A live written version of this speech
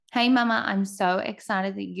Hey, Mama, I'm so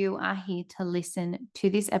excited that you are here to listen to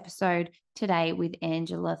this episode today with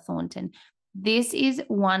Angela Thornton. This is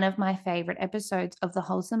one of my favorite episodes of the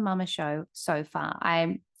Wholesome Mama show so far.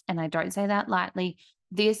 And I don't say that lightly.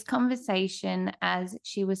 This conversation, as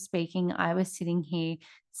she was speaking, I was sitting here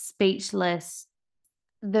speechless.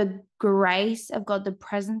 The grace of God, the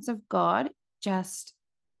presence of God just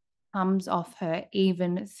comes off her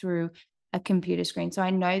even through a computer screen. So I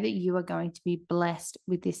know that you are going to be blessed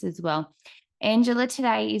with this as well. Angela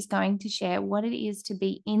today is going to share what it is to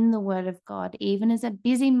be in the Word of God, even as a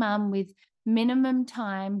busy mum with minimum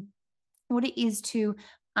time, what it is to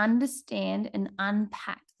understand and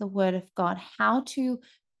unpack the Word of God, how to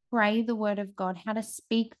pray the Word of God, how to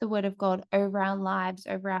speak the Word of God over our lives,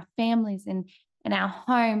 over our families, and our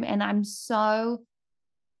home. And I'm so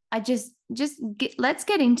I let's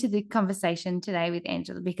get into the conversation today with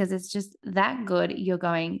Angela because it's just that good. You're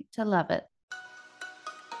going to love it.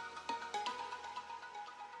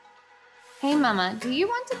 Hey Mama, do you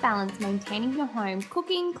want to balance maintaining your home,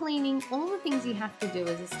 cooking, cleaning, all the things you have to do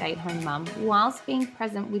as a stay-at-home mum whilst being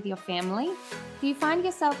present with your family? Do you find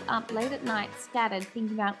yourself up late at night scattered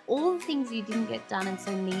thinking about all the things you didn't get done and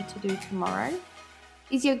so need to do tomorrow?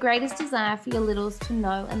 Is your greatest desire for your littles to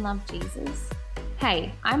know and love Jesus?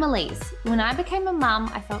 Hey, I'm Elise. When I became a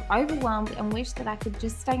mum, I felt overwhelmed and wished that I could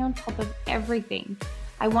just stay on top of everything.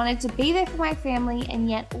 I wanted to be there for my family, and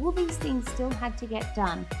yet all these things still had to get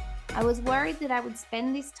done. I was worried that I would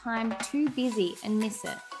spend this time too busy and miss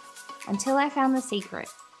it. Until I found the secret,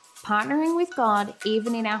 partnering with God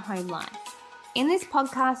even in our home life. In this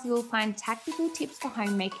podcast, you will find tactical tips for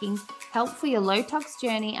homemaking, help for your low tox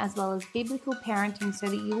journey, as well as biblical parenting so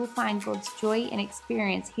that you will find God's joy and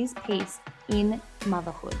experience His peace in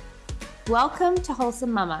motherhood. Welcome to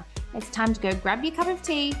Wholesome Mama. It's time to go grab your cup of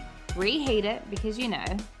tea, reheat it because you know,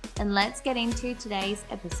 and let's get into today's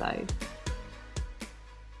episode.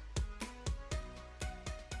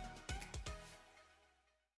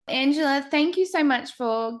 Angela, thank you so much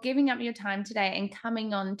for giving up your time today and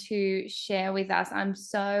coming on to share with us. I'm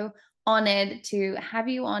so honored to have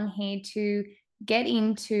you on here to get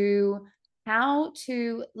into how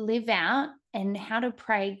to live out and how to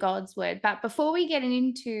pray God's word. But before we get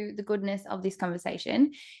into the goodness of this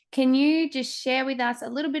conversation, can you just share with us a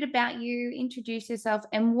little bit about you, introduce yourself,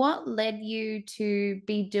 and what led you to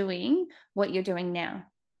be doing what you're doing now?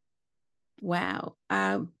 Wow.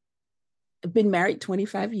 I've been married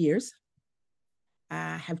 25 years.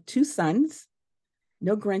 I have two sons,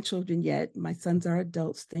 no grandchildren yet. My sons are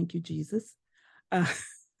adults. Thank you, Jesus. Uh,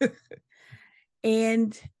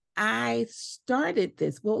 and I started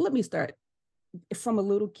this. Well, let me start. From a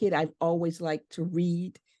little kid, I've always liked to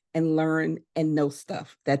read and learn and know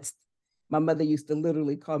stuff. That's my mother used to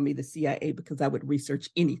literally call me the CIA because I would research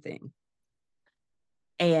anything.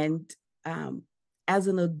 And as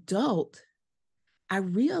an adult, I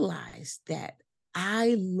realized that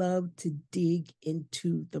I love to dig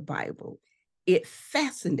into the Bible. It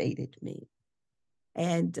fascinated me.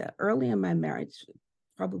 And early in my marriage,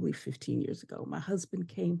 probably 15 years ago, my husband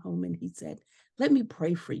came home and he said, "Let me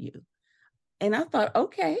pray for you." And I thought,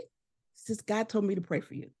 okay, since God told me to pray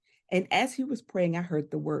for you. And as he was praying, I heard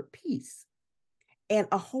the word peace and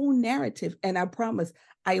a whole narrative. And I promise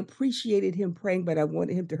I appreciated him praying, but I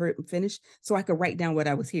wanted him to hurry and finish so I could write down what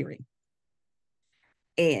I was hearing.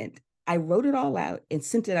 And I wrote it all out and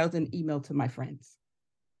sent it out in an email to my friends.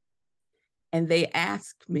 And they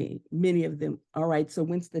asked me, many of them, all right, so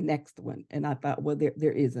when's the next one? And I thought, well,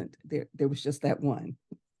 there isn't. There was just that one.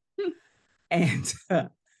 and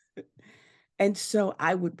and so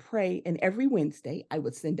I would pray, and every Wednesday I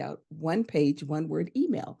would send out one page, one word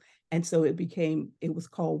email. And so it was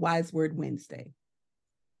called Wise Word Wednesday.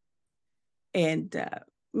 And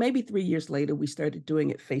maybe 3 years later, we started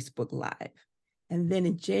doing it Facebook Live. And then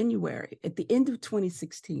in January, at the end of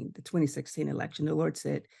 2016, the 2016 election, the Lord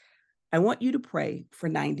said, I want you to pray for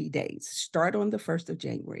 90 days. Start on the 1st of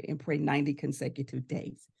January and pray 90 consecutive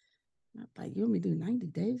days. And I thought, you want me to do 90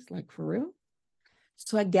 days? Like for real?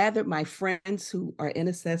 So I gathered my friends who are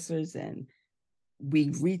intercessors and we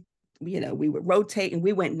would rotate and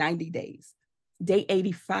we went 90 days. Day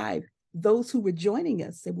 85, those who were joining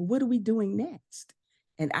us said, well, what are we doing next?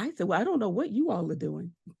 And I said, well, I don't know what you all are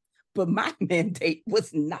doing, but my mandate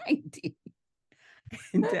was 90.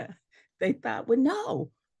 And they thought, well, no,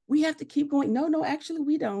 we have to keep going. No, actually,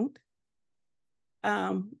 we don't.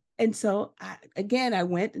 And so I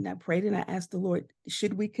went and I prayed and I asked the Lord,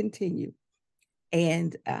 should we continue?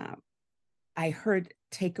 And I heard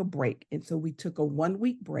take a break. And so we took a 1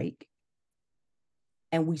 week break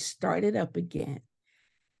and we started up again.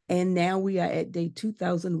 And now we are at day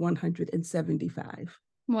 2175.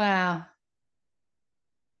 Wow.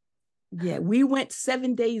 Yeah, we went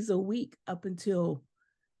 7 days a week up until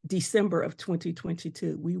December of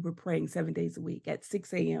 2022. We were praying 7 days a week at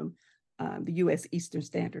 6 a.m. The U.S. Eastern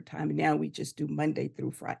Standard Time. And now we just do Monday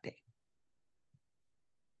through Friday.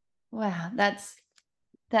 Wow, that's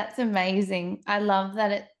amazing. I love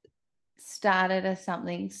that it started as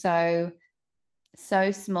something so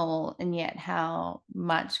small, and yet how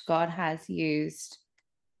much God has used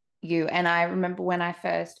you. And I remember when I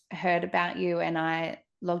first heard about you and I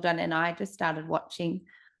logged on and I just started watching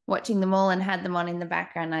them all and had them on in the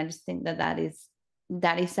background. I just think that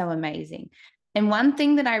is so amazing. And one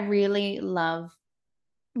thing that I really love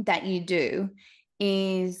that you do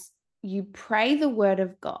is you pray the word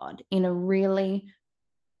of God in a really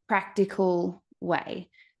practical way.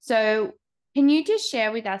 So can you just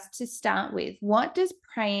share with us, to start with, what does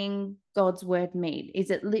praying God's word mean?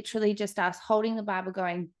 Is it literally just us holding the Bible,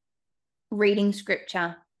 going, reading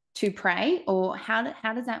scripture to pray, or how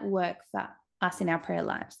does that work for us in our prayer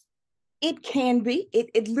lives? It can be.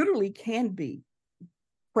 It literally can be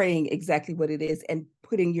praying exactly what it is and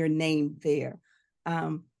putting your name there.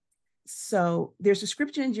 So there's a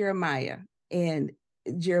scripture in Jeremiah, and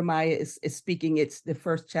Jeremiah is speaking. It's the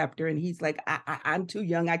first chapter, and he's like, I'm too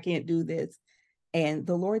young. I can't do this. And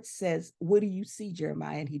the Lord says, what do you see,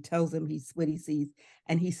 Jeremiah? And he tells him what he sees.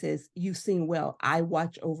 And he says, you've seen well. I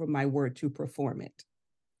watch over my word to perform it.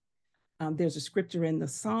 There's a scripture in the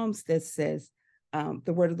Psalms that says,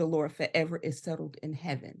 the word of the Lord forever is settled in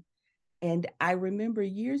heaven. And I remember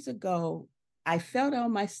years ago, I fell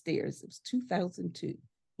down my stairs. It was 2002,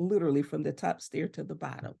 literally from the top stair to the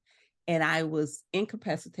bottom. And I was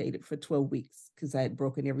incapacitated for 12 weeks because I had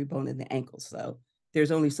broken every bone in the ankle. So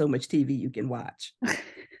there's only so much TV you can watch,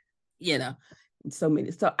 and so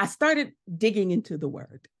many. So I started digging into the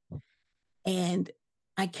word. And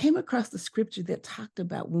I came across the scripture that talked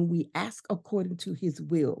about when we ask according to his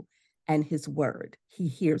will and his word, he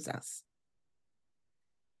hears us.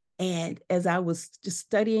 And as I was just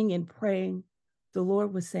studying and praying, the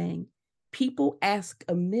Lord was saying, people ask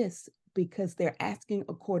amiss because they're asking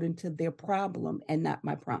according to their problem and not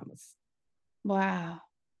my promise. Wow.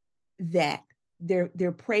 That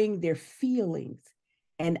they're praying their feelings.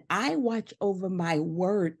 And I watch over my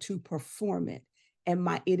word to perform it. And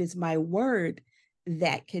it is my word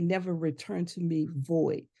that can never return to me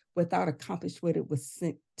void without accomplish what it was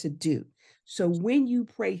sent to do. So when you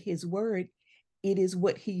pray his word, it is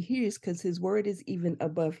what he hears, because his word is even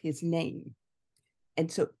above his name.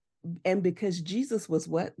 And because Jesus was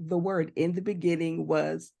what? The word. In the beginning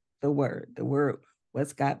was the word. The word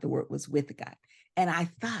was God. The word was with God. And I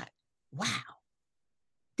thought, wow,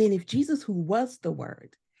 then if Jesus, who was the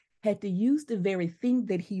word, had to use the very thing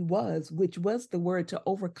that he was, which was the word, to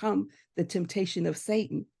overcome the temptation of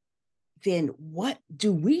Satan, then what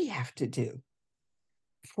do we have to do?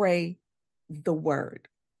 Pray the word.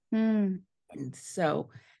 And so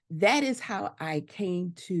that is how I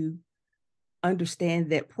came to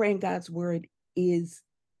understand that praying God's word is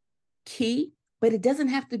key, but it doesn't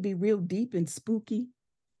have to be real deep and spooky.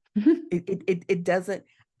 It doesn't.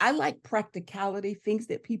 I like practicality, things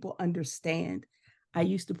that people understand. I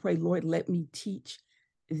used to pray, Lord, let me teach,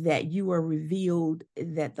 that you are revealed,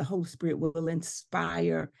 that the Holy Spirit will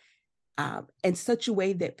inspire in such a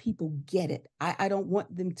way that people get it. I don't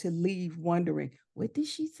want them to leave wondering, what did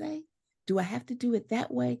she say? Do I have to do it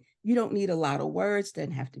that way? You don't need a lot of words,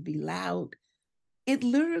 doesn't have to be loud. It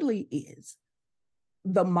literally is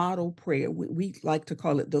the model prayer. We like to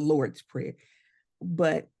call it the Lord's Prayer.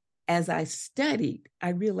 But as I studied, I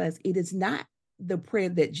realized it is not the prayer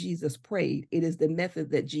that Jesus prayed. It is the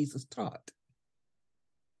method that Jesus taught.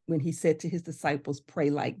 When he said to his disciples,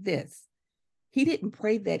 pray like this, he didn't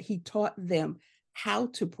pray that. He taught them how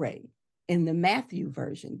to pray in the Matthew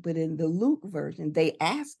version, but in the Luke version, they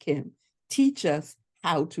asked him, teach us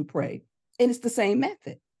how to pray. And it's the same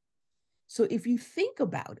method. So if you think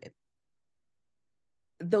about it,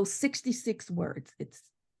 those 66 words,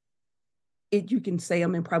 you can say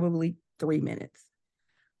them in probably 3 minutes.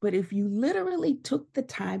 But if you literally took the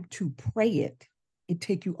time to pray it, it'd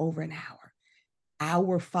take you over an hour.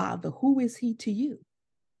 Our Father, who is he to you?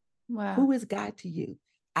 Wow. Who is God to you?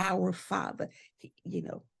 Our Father,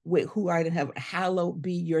 who art in heaven, hallowed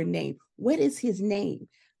be your name. What is his name?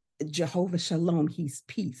 Jehovah Shalom, he's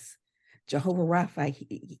peace. Jehovah Rapha,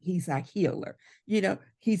 he's our healer.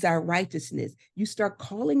 He's our righteousness. You start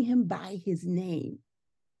calling him by his name.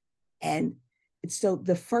 And so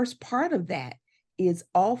the first part of that is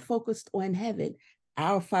all focused on heaven.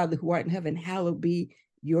 Our Father who art in heaven, hallowed be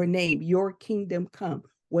your name, your kingdom come.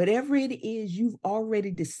 Whatever it is you've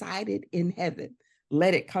already decided in heaven,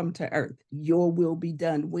 let it come to earth. Your will be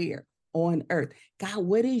done where? On earth. God,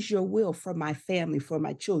 what is your will for my family, for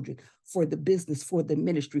my children, for the business, for the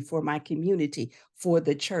ministry, for my community, for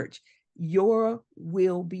the church? Your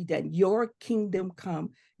will be done. Your kingdom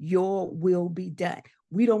come. Your will be done.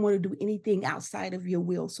 We don't want to do anything outside of your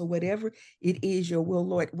will. So whatever it is your will,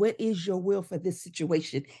 Lord, what is your will for this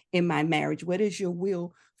situation in my marriage? What is your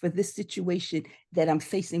will for this situation that I'm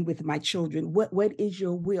facing with my children? What is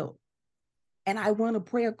your will? And I want to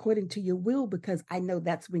pray according to your will, because I know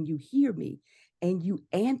that's when you hear me and you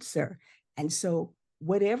answer. And so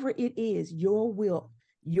whatever it is, your will,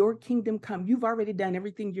 your kingdom come. You've already done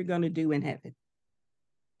everything you're going to do in heaven,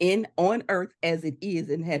 on earth as it is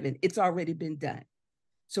in heaven. It's already been done.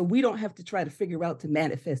 So we don't have to try to figure out to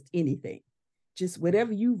manifest anything. Just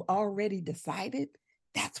whatever you've already decided,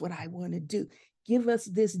 that's what I want to do. Give us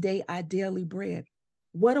this day our daily bread.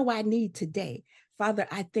 What do I need today? Father,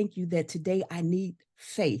 I thank you that today I need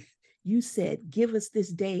faith. You said, give us this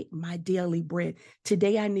day my daily bread.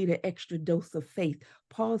 Today I need an extra dose of faith.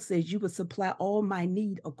 Paul says you will supply all my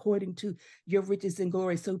need according to your riches and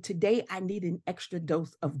glory. So today I need an extra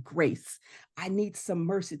dose of grace. I need some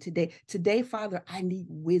mercy today. Today, Father, I need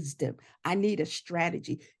wisdom. I need a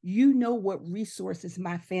strategy. You know what resources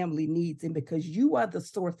my family needs. And because you are the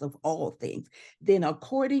source of all things, then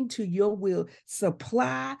according to your will,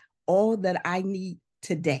 supply all that I need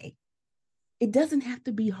today. It doesn't have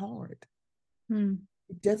to be hard.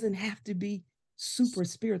 It doesn't have to be super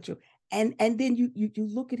spiritual. And then you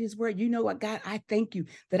look at his word. You know what, God, I thank you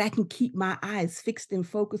that I can keep my eyes fixed and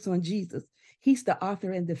focused on Jesus. He's the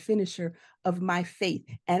author and the finisher of my faith.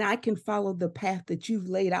 And I can follow the path that you've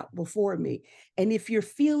laid out before me. And if you're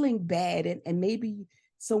feeling bad and maybe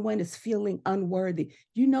someone is feeling unworthy,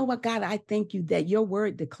 you know what, God, I thank you that your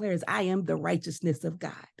word declares I am the righteousness of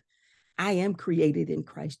God. I am created in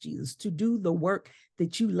Christ Jesus to do the work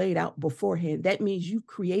that you laid out beforehand. That means you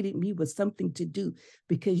created me with something to do,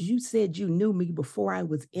 because you said you knew me before I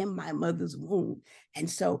was in my mother's womb. And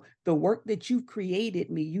so the work that you've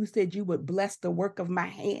created me, you said you would bless the work of my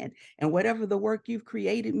hand. And whatever the work you've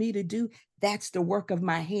created me to do, that's the work of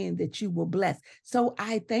my hand that you will bless. So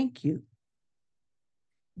I thank you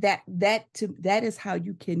that is how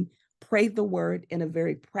you can pray the word in a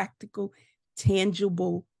very practical,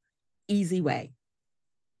 tangible, easy way.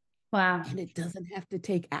 Wow. And it doesn't have to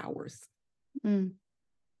take hours. It's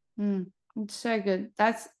so good.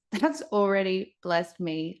 That's already blessed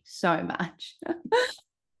me so much.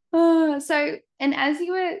 So, and as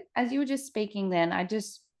you were just speaking then, I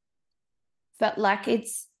just felt like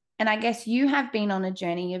and I guess you have been on a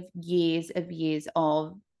journey of years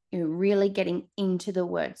of really getting into the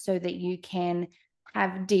word so that you can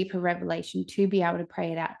have deeper revelation to be able to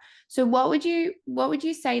pray it out. So what would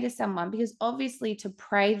you say to someone? Because obviously to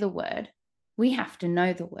pray the word, we have to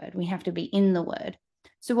know the word. We have to be in the word.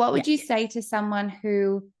 So what would you say to someone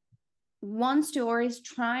who wants to or is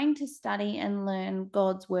trying to study and learn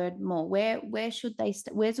God's word more? Where should they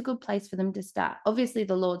where's a good place for them to start? Obviously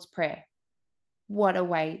the Lord's Prayer. What a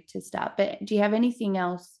way to start. But do you have anything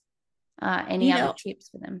else, any other tips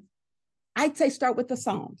for them? I'd say start with the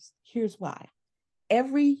Psalms. Here's why.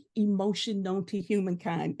 Every emotion known to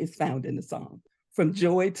humankind is found in the Psalm, from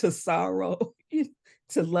joy to sorrow,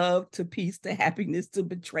 to love, to peace, to happiness, to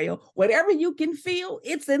betrayal. Whatever you can feel,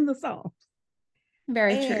 it's in the Psalms.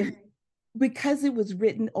 Very true. Because it was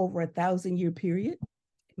written over 1,000-year period,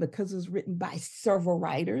 because it was written by several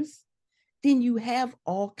writers, then you have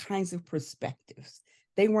all kinds of perspectives.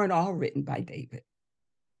 They weren't all written by David.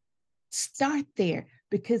 Start there,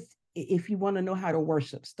 because if you want to know how to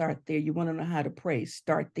worship, start there. You want to know how to pray,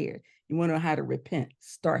 start there. You want to know how to repent,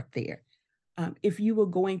 start there. If you were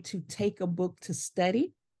going to take a book to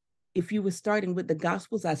study, if you were starting with the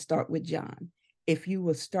Gospels, I'd start with John. If you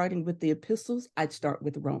were starting with the epistles, I'd start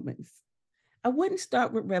with Romans. I wouldn't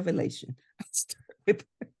start with Revelation. I'll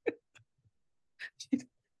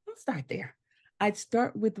start there. I'd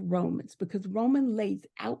start with Romans, because Romans lays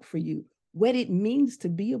out for you what it means to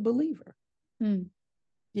be a believer.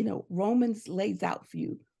 Romans lays out for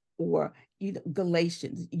you, or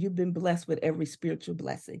Galatians, you've been blessed with every spiritual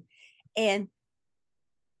blessing. And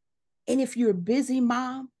if you're a busy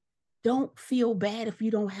mom, don't feel bad if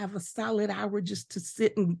you don't have a solid hour just to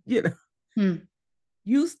sit and,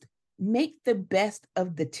 make the best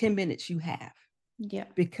of the 10 minutes you have. Yeah.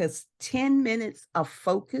 Because 10 minutes of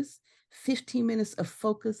focus, 15 minutes of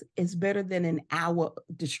focus is better than an hour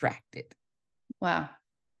distracted. Wow.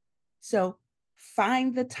 So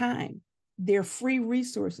find the time. They're free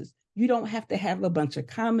resources. You don't have to have a bunch of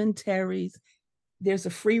commentaries. There's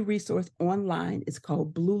a free resource online. It's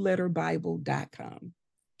called blueletterbible.com.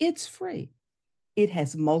 It's free. It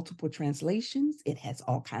has multiple translations. It has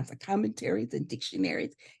all kinds of commentaries and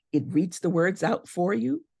dictionaries. It reads the words out for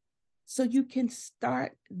you. So you can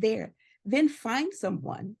start there. Then find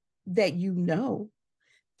someone that you know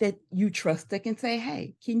that you trust that can say,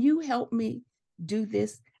 hey, can you help me do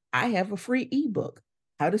this? I have a free ebook,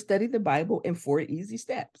 How to Study the Bible in 4 Easy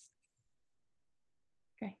Steps.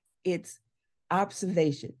 Okay. It's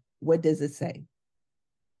observation. What does it say?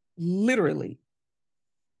 Literally,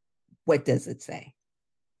 what does it say?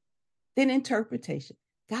 Then interpretation.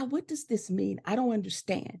 God, what does this mean? I don't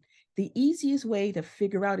understand. The easiest way to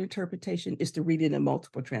figure out interpretation is to read it in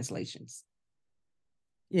multiple translations.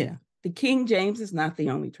 Yeah. The King James is not the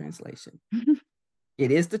only translation.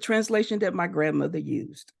 It is the translation that my grandmother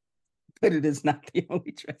used, but it is not the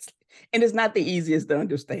only translation. And it's not the easiest to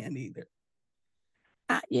understand either.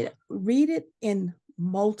 Read it in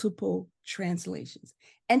multiple translations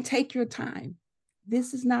and take your time.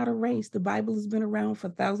 This is not a race. The Bible has been around for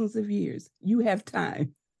thousands of years. You have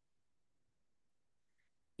time.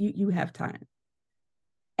 You have time.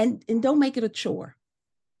 And don't make it a chore.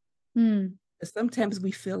 Sometimes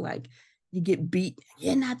we feel like you get beat.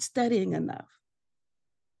 You're not studying enough.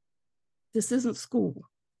 This isn't school.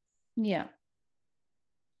 Yeah.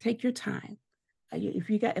 Take your time.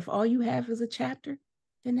 If all you have is a chapter,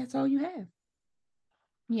 then that's all you have.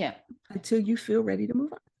 Yeah. Until you feel ready to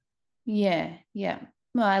move on. Yeah. Yeah.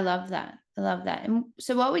 Well, I love that. I love that. And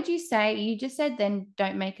so what would you say? You just said then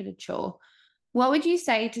don't make it a chore. What would you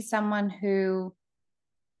say to someone who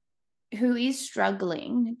is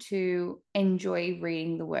struggling to enjoy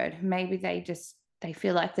reading the word? Maybe they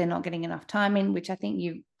feel like they're not getting enough time in, which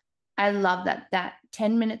I love that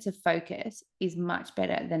 10 minutes of focus is much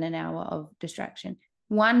better than an hour of distraction.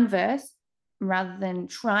 One verse rather than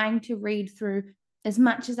trying to read through as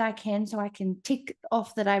much as I can so I can tick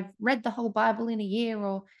off that I've read the whole Bible in a year.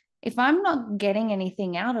 Or if I'm not getting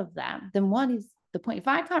anything out of that, then what is the point? If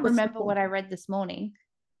I can't remember what I read this morning,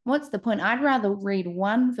 what's the point? I'd rather read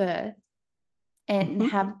one verse and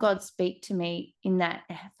have God speak to me in that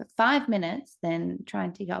for 5 minutes than try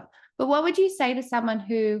and tick off. But what would you say to someone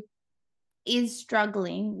who is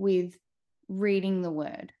struggling with reading the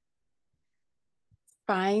word?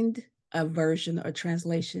 Find a version or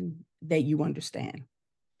translation that you understand.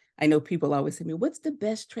 I know people always say to me, what's the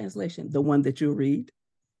best translation? The one that you read.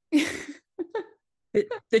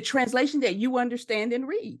 the translation that you understand and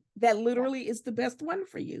read. That literally is the best one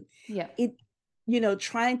for you. Yeah.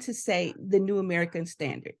 Trying to say the New American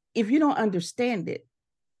Standard. If you don't understand it,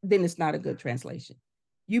 then it's not a good translation.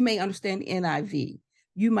 You may understand NIV.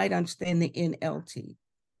 You might understand the NLT.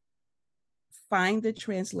 Find the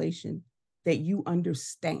translation that you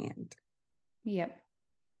understand. Yep.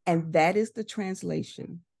 And that is the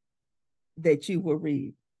translation that you will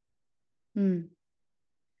read.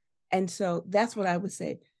 And so that's what I would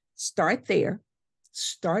say. Start there.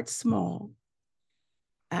 Start small.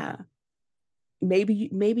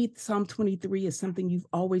 Maybe Psalm 23 is something you've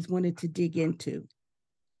always wanted to dig into.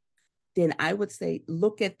 Then I would say,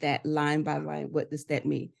 look at that line by line. What does that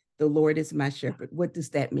mean? The Lord is my shepherd. What does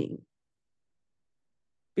that mean?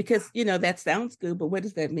 Because, that sounds good, but what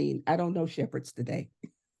does that mean? I don't know shepherds today.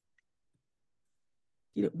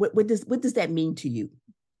 What does that mean to you?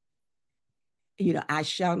 I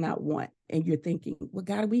shall not want. And you're thinking, well,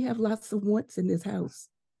 God, we have lots of wants in this house.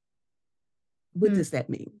 What does that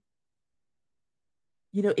mean?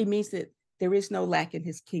 It means that there is no lack in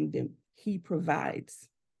his kingdom. He provides.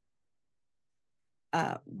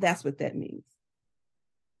 That's what that means.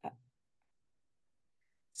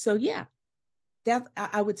 So yeah,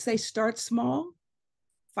 I would say start small,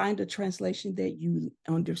 find a translation that you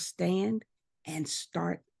understand and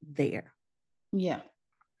start there. Yeah.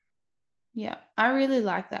 Yeah. I really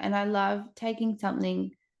like that. And I love taking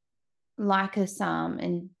something like a psalm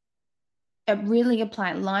and really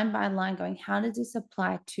apply it line by line, going, how does this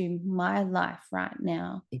apply to my life right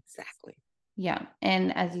now? Exactly. Yeah.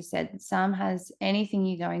 And as you said, Psalm has anything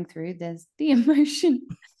you're going through, there's the emotion.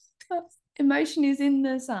 Emotion is in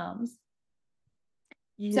the Psalms.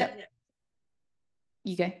 Yeah. So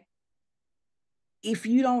you go. If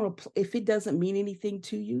it doesn't mean anything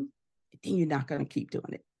to you, then you're not going to keep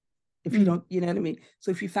doing it. If you don't, you know what I mean?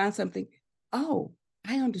 So if you find something, oh,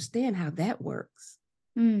 I understand how that works.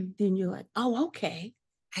 Then you're like, oh, okay,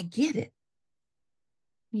 I get it.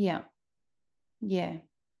 Yeah. Yeah.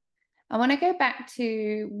 I want to go back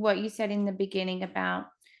to what you said in the beginning about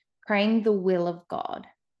praying the will of God,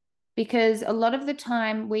 because a lot of the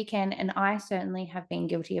time we can, and I certainly have been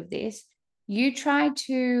guilty of this, you try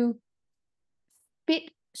to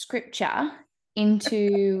fit scripture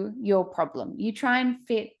into your problem. You try and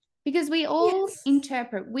fit because we all Yes.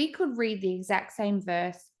 interpret. We could read the exact same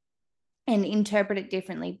verse and interpret it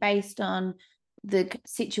differently based on the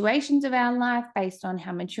situations of our life, based on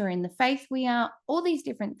how mature in the faith we are, all these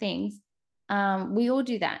different things. We all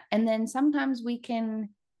do that. And then sometimes we can,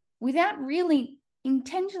 without really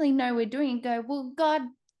intentionally know we're doing it, go, well, God,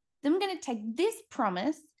 I'm going to take this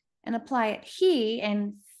promise and apply it here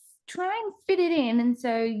and try and fit it in. And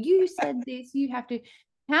so you said this, you have to,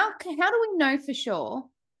 how do we know for sure,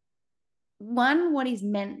 one, what is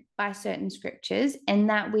meant by certain scriptures, and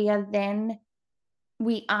that we are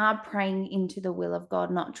praying into the will of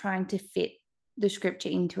God, not trying to fit the scripture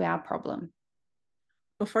into our problem?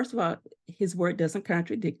 Well, first of all, his word doesn't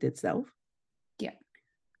contradict itself. Yeah.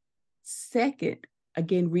 Second,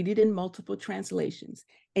 again, read it in multiple translations.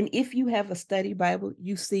 And if you have a study Bible,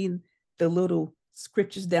 you've seen the little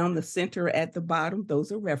scriptures down the center at the bottom.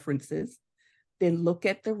 Those are references. Then look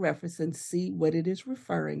at the reference and see what it is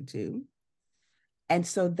referring to. And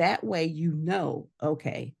so that way you know,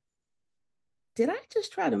 okay, did I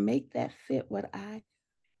just try to make that fit what I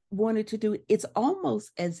wanted to do? It's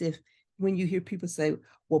almost as if when you hear people say,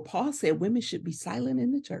 well, Paul said women should be silent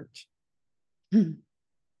in the church. And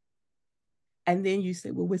then you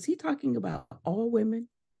say, well, was he talking about all women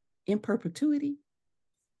in perpetuity?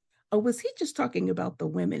 Or was he just talking about the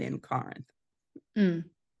women in Corinth? And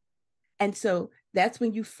so that's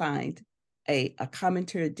when you find a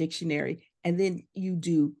commentary, a dictionary, and then you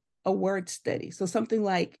do a word study. So something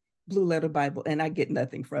like Blue Letter Bible, and I get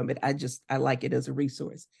nothing from it. I like it as a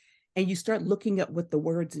resource. And you start looking at what the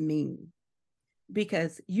words mean,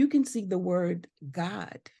 because you can see the word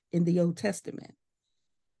God in the Old Testament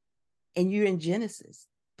and you're in Genesis,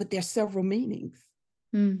 but there's several meanings.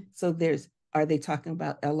 So are they talking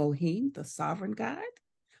about Elohim, the sovereign God?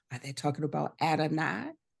 Are they talking about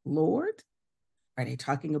Adonai, Lord? Are they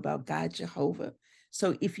talking about God, Jehovah?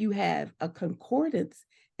 So if you have a concordance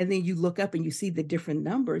and then you look up and you see the different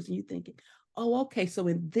numbers and you're thinking, oh, okay, so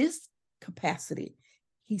in this capacity,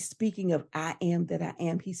 he's speaking of I am that I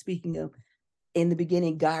am. He's speaking of in the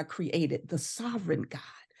beginning, God created, the sovereign God.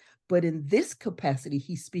 But in this capacity,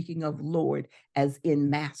 he's speaking of Lord as in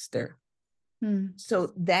master.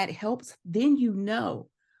 So that helps. Then you know,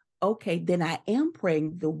 okay, then I am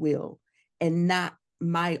praying the will and not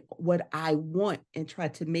what I want, and try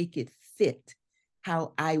to make it fit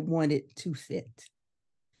how I want it to fit.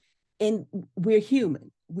 And we're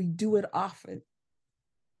human. We do it often.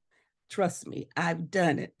 Trust me, I've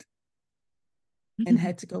done it and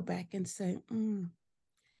had to go back and say,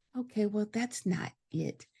 okay, well, that's not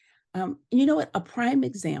it. You know what? A prime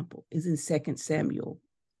example is in 2 Samuel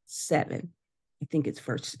 7. I think it's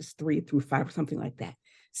verses 3-5 or something like that.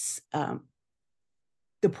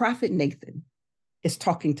 The prophet Nathan is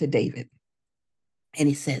talking to David, and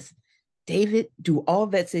he says, David, do all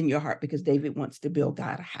that's in your heart, because David wants to build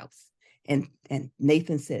God a house. And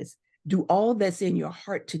Nathan says, do all that's in your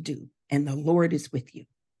heart to do, and the Lord is with you.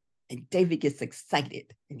 And David gets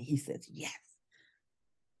excited and he says, yes.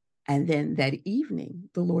 And then that evening,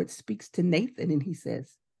 the Lord speaks to Nathan and he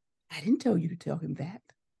says, I didn't tell you to tell him that.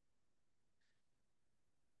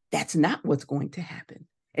 That's not what's going to happen.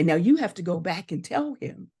 And now you have to go back and tell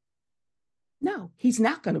him, no, he's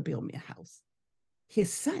not going to build me a house.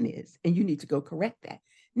 His son is, and you need to go correct that.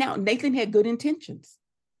 Now, Nathan had good intentions.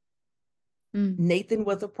 Nathan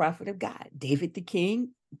was a prophet of God. David the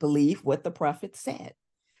king believed what the prophet said,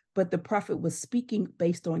 but the prophet was speaking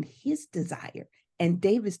based on his desire and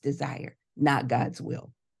David's desire, not God's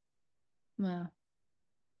will. Wow.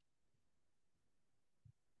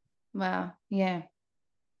 Yeah.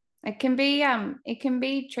 It can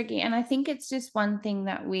be tricky. And I think it's just one thing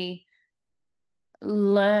that we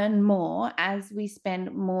learn more as we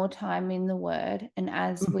spend more time in the word, and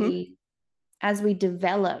as we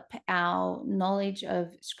develop our knowledge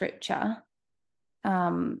of scripture,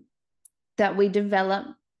 that we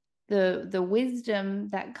develop the wisdom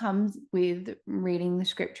that comes with reading the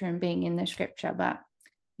scripture and being in the scripture. But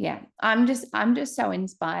yeah, I'm just so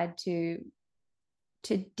inspired to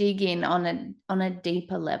dig in on a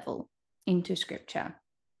deeper level into scripture.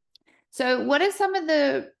 So what are some of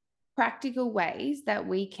the practical ways that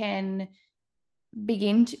we can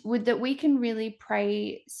begin that we can really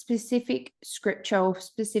pray specific scripture or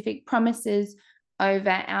specific promises over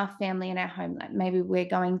our family and our home? Like maybe we're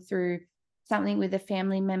going through something with a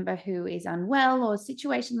family member who is unwell or a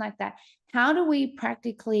situation like that. How do we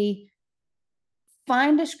practically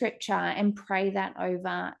find a scripture and pray that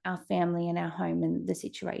over our family and our home and the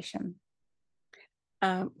situation?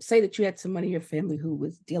 Say that you had someone in your family who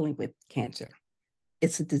was dealing with cancer.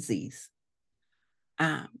 It's a disease.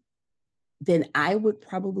 Then I would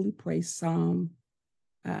probably pray Psalm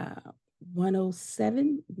uh,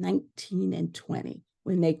 107, 19, and 20.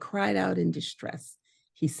 When they cried out in distress,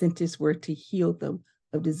 he sent his word to heal them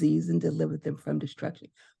of disease and deliver them from destruction.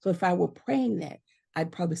 So if I were praying that,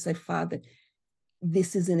 I'd probably say, Father,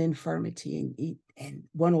 this is an infirmity. And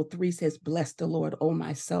 103 says, bless the Lord, oh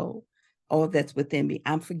my soul, all that's within me.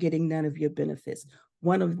 I'm forgetting none of your benefits,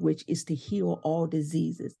 one of which is to heal all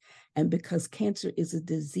diseases. And because cancer is a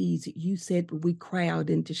disease, you said we cry out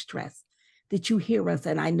in distress, that you hear us.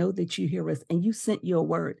 And I know that you hear us, and you sent your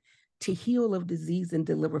word to heal of disease and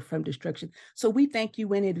deliver from destruction. So we thank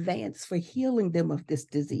you in advance for healing them of this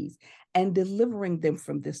disease and delivering them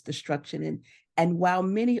from this destruction. And while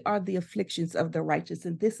many are the afflictions of the righteous,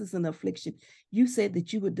 and this is an affliction, you said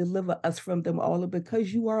that you would deliver us from them all,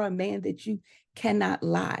 because you are a man that you cannot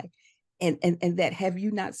lie. And that have you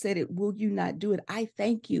not said it, will you not do it? I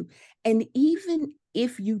thank you. And even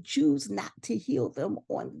if you choose not to heal them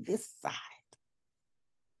on this side,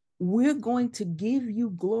 we're going to give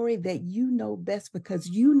you glory that you know best, because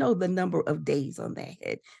you know the number of days on their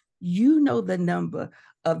head. You know the number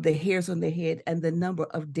of the hairs on their head and the number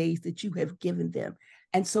of days that you have given them.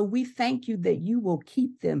 And so we thank you that you will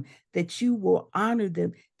keep them, that you will honor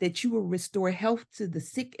them, that you will restore health to the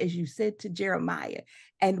sick, as you said to Jeremiah.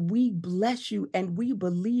 And we bless you and we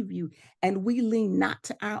believe you, and we lean not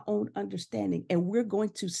to our own understanding. And we're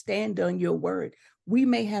going to stand on your word. We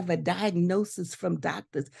may have a diagnosis from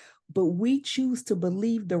doctors, but we choose to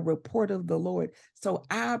believe the report of the Lord. So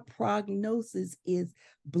our prognosis is,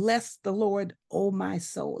 bless the Lord, oh my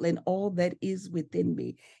soul, and all that is within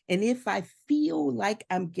me. And if I feel like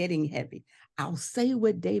I'm getting heavy, I'll say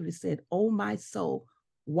what David said, oh my soul,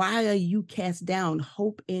 why are you cast down?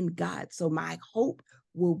 Hope in God. So my hope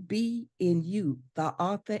will be in you, the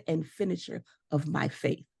author and finisher of my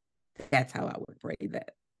faith. That's how I would pray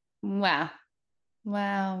that. Wow.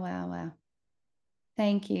 Wow, wow, wow.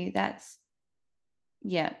 Thank you.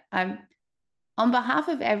 I'm on behalf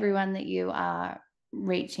of everyone that you are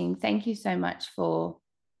reaching, thank you so much for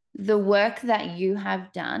the work that you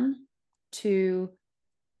have done to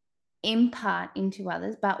impart into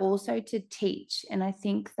others, but also to teach. And I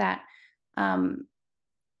think that,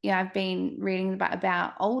 I've been reading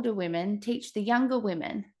about older women teach the younger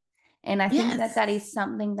women. And I think Yes. that is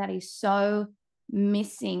something that is so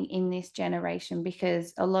missing in this generation,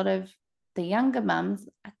 because a lot of the younger mums,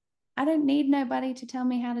 I don't need nobody to tell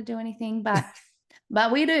me how to do anything, but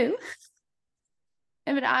we do.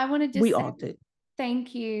 But I want to just we say all do.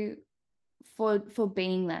 thank you for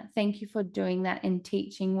being that. Thank you for doing that and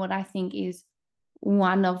teaching what I think is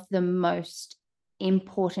one of the most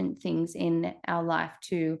important things in our life,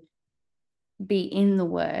 to be in the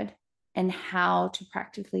word and how to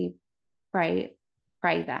practically pray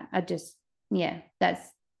that.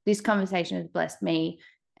 This conversation has blessed me,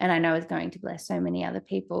 and I know it's going to bless so many other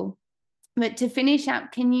people. But to finish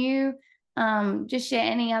up, can you just share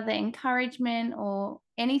any other encouragement or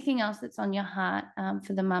anything else that's on your heart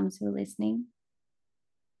for the mums who are listening?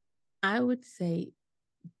 I would say,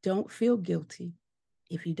 don't feel guilty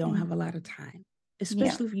if you don't have a lot of time,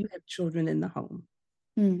 especially if you have children in the home.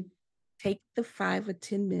 Take the 5 or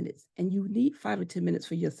 10 minutes, and you need 5 or 10 minutes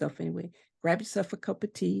for yourself anyway. Grab yourself a cup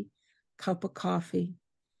of tea, cup of coffee,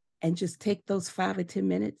 and just take those 5 or 10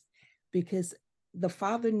 minutes, because the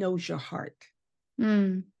Father knows your heart.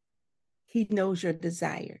 He knows your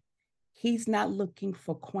desire. He's not looking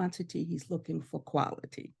for quantity, he's looking for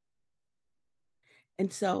quality.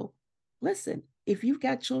 And so, listen, if you've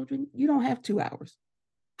got children, you don't have 2 hours.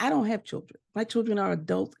 I don't have children. My children are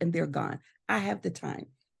adults and they're gone. I have the time.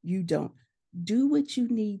 You don't. Do what you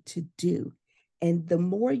need to do. And the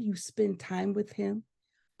more you spend time with him,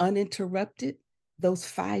 uninterrupted, those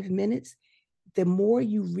 5 minutes, the more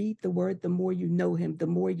you read the word, the more you know him, the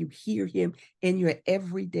more you hear him in your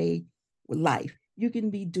everyday life. You can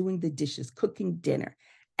be doing the dishes, cooking dinner,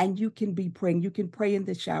 and you can be praying. You can pray in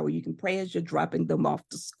the shower. You can pray as you're dropping them off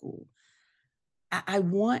to school. I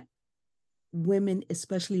want women,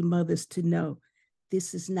 especially mothers, to know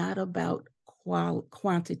this is not about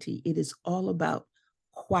quantity. It is all about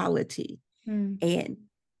quality. And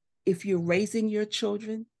if you're raising your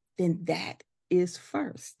children, then that is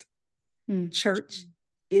first. Church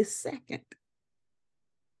is second.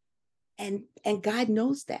 And God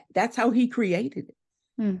knows that. That's how he created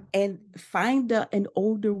it. And find an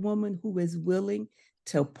older woman who is willing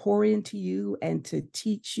to pour into you and to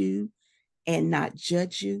teach you and not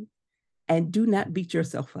judge you. And do not beat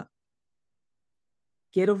yourself up.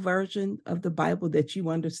 Get a version of the Bible that you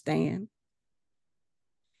understand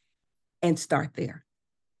and start there.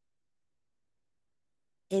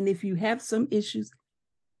 And if you have some issues,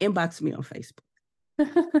 inbox me on Facebook.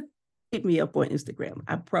 Hit me up on Instagram.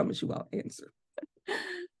 I promise you I'll answer.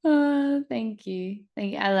 Oh, thank you.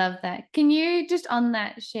 Thank you. I love that. Can you just on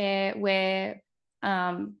that share where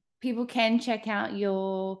people can check out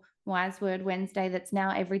your Wise Word Wednesday that's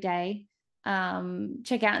now every day?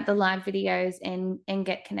 Check out the live videos and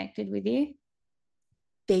get connected with you.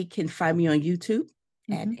 They can find me on YouTube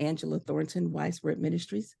at Angela Thornton, Wise Word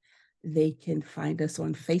Ministries. They can find us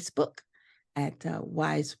on Facebook at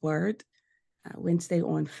Wise Word Wednesday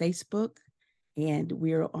on Facebook. And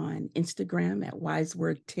we're on Instagram at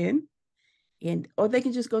WiseWord10. Or they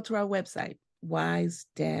can just go to our website,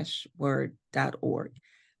 wise-word.org.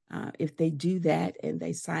 If they do that and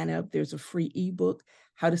they sign up, there's a free ebook,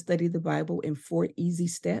 How to Study the Bible in 4 Easy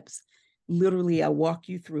Steps. Literally, I walk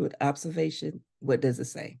you through it. Observation, what does it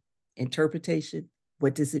say? Interpretation,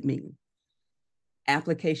 what does it mean?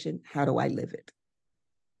 Application, how do I live it?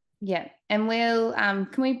 Yeah. And we'll,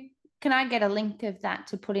 can I get a link of that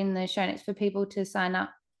to put in the show notes for people to sign up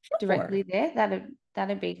directly there?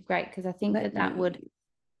 That'd be great, because I think that would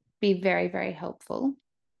be very, very helpful.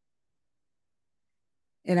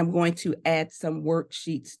 And I'm going to add some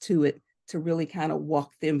worksheets to it to really kind of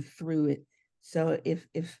walk them through it. So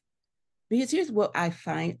because here's what I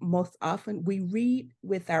find most often, we read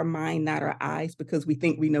with our mind, not our eyes, because we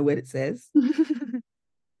think we know what it says.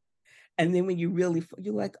 And then when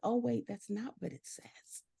you're like, oh, wait, that's not what it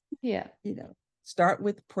says. Yeah. Start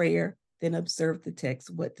with prayer, then observe the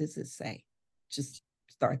text. What does it say? Just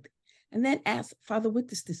start. And then ask, Father, what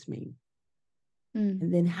does this mean?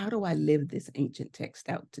 And then how do I live this ancient text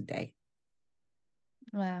out today?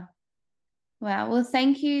 Wow. Well,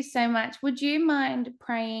 thank you so much. Would you mind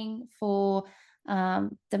praying for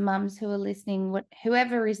the mums who are listening,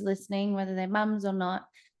 whoever is listening, whether they're mums or not,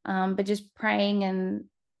 but just praying a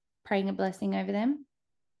blessing over them?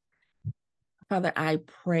 Father, I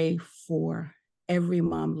pray for every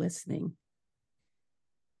mom listening,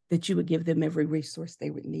 that you would give them every resource they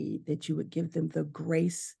would need, that you would give them the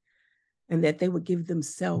grace, and that they would give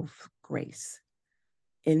themselves grace.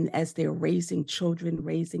 And as they're raising children,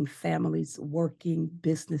 raising families, working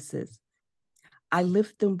businesses, I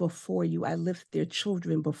lift them before you. I lift their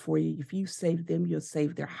children before you. If you save them, you'll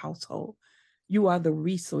save their household. You are the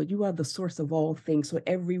resource. You are the source of all things. So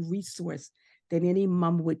every resource that any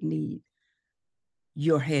mom would need,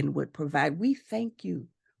 your hand would provide. We thank you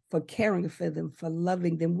for caring for them, for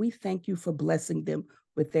loving them. We thank you for blessing them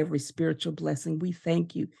with every spiritual blessing. We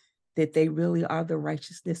thank you that they really are the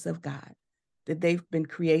righteousness of God, that they've been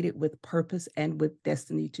created with purpose and with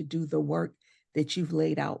destiny to do the work that you've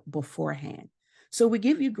laid out beforehand. So we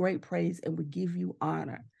give you great praise and we give you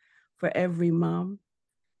honor for every mom,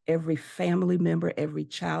 every family member, every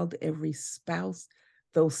child, every spouse,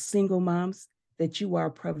 those single moms, that you are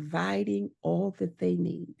providing all that they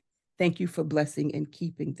need. Thank you for blessing and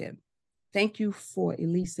keeping them. Thank you for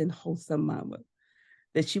Elise and Wholesome Mama,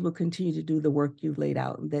 that she will continue to do the work you've laid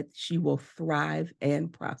out and that she will thrive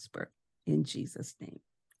and prosper. In Jesus' name,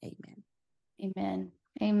 amen. Amen.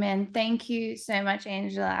 Amen. Thank you so much,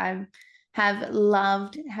 Angela. I have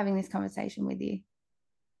loved having this conversation with you.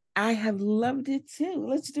 I have loved it too.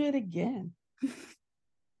 Let's do it again.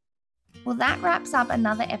 Well, that wraps up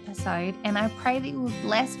another episode, and I pray that you were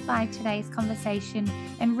blessed by today's conversation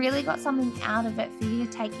and really got something out of it for you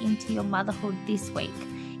to take into your motherhood this week.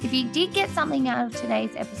 If you did get something out of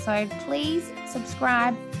today's episode, please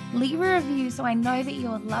subscribe, leave a review so I know that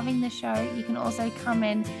you're loving the show. You can also come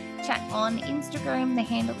and chat on Instagram. The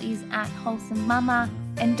handle is @WholesomeMama.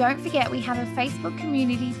 And don't forget, we have a Facebook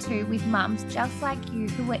community too with mums just like you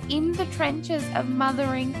who are in the trenches of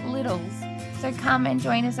mothering littles. So come and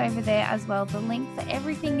join us over there as well. The link for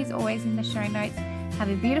everything is always in the show notes. Have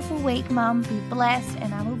a beautiful week, Mum. Be blessed,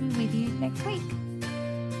 and I will be with you next week.